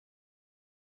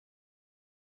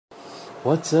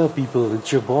What's up, people?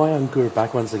 It's your boy Ankur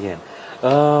back once again.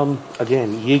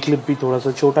 Again, ये clip भी थोड़ा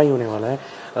सा छोटा ही होने वाला है.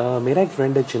 मेरा एक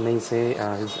friend है चेन्नई से.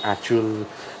 His actual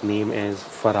name is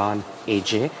Farhan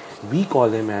AJ. We call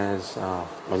him as,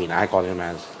 I call him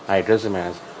as, I address him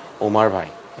as Omar Bhai.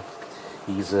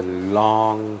 He's a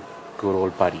long, good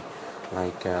old buddy.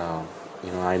 Like,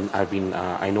 I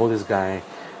know this guy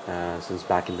since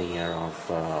back in the year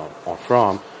or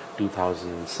from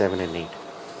 2007 and 8.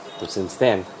 So since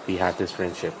then, we had this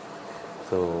friendship.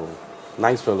 So,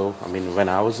 nice fellow. I mean, when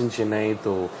I was in Chennai,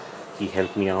 so he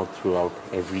helped me out throughout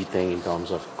everything in terms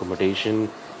of accommodation,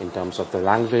 in terms of the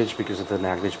language, because of the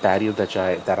language barrier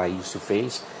that I used to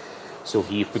face. So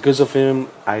because of him,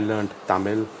 I learned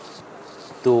Tamil.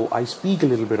 Though I speak a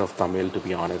little bit of Tamil, to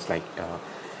be honest, like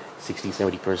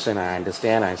 60-70%. I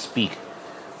understand, I speak.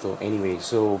 So anyway,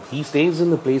 so he stays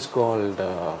in a place called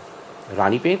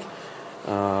Ranipet.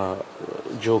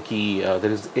 जो कि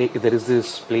there is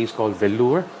this place called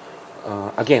Vellore.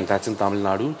 Again, that's in Tamil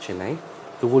Nadu, Chennai.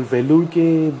 तो वो Vellore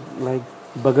के like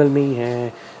बगल में ही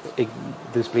है एक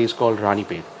this place called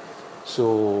Ranipet.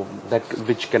 So that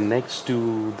which connects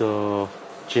to the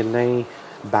Chennai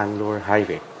Bangalore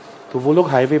highway. तो वो लोग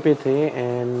highway पे थे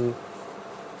and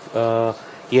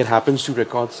he happens to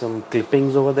record some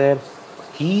clippings over there.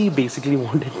 He basically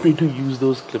wanted me to use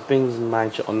those clippings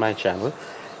on my channel.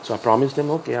 So I promised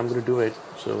him, okay, I'm going to do it.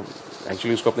 So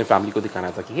actually उसको अपने family को दिखाना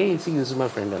था कि hey, see, this is my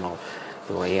friend and all.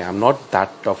 So yeah, I'm not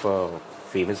that of a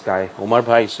famous guy. Omar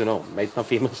भाई सुनो, मैं इतना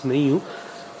famous नहीं हूँ.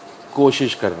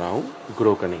 कोशिश कर रहा हूँ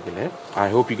grow करने के लिए. I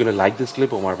hope you're going to like this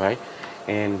clip, Omar भाई.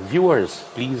 And viewers,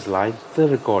 please like the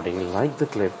recording, like the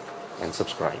clip, and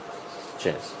subscribe.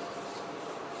 Cheers.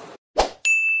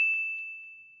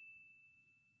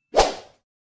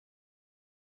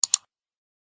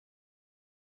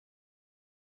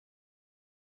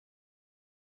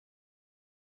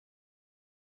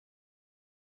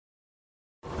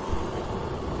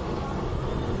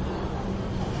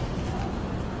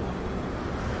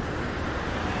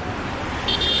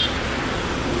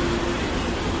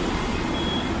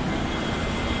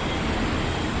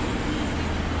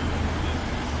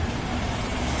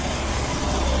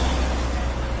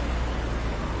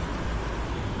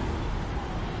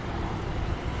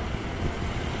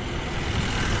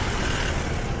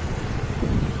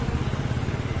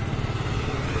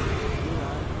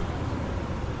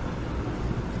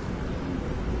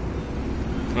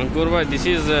 Ankur bhai, this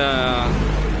is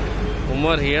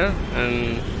Umar here,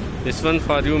 and this one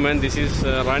for you, man. This is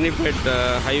Ranipet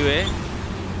highway,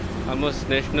 almost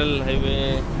national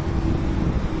highway.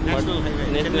 National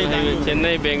highway,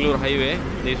 Chennai Bangalore highway.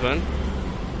 This one,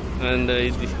 and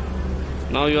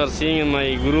now you are seeing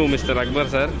my guru, Mr. Akbar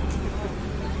sir.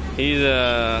 He is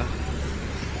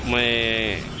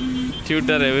my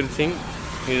tutor, everything.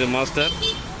 He is a master.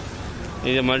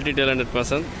 He is a multi-talented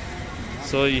person.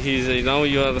 So now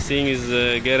you are seeing his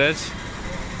garage.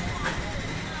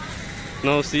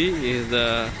 Now see, is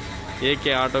the AK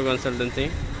Auto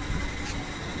Consultancy.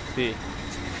 See.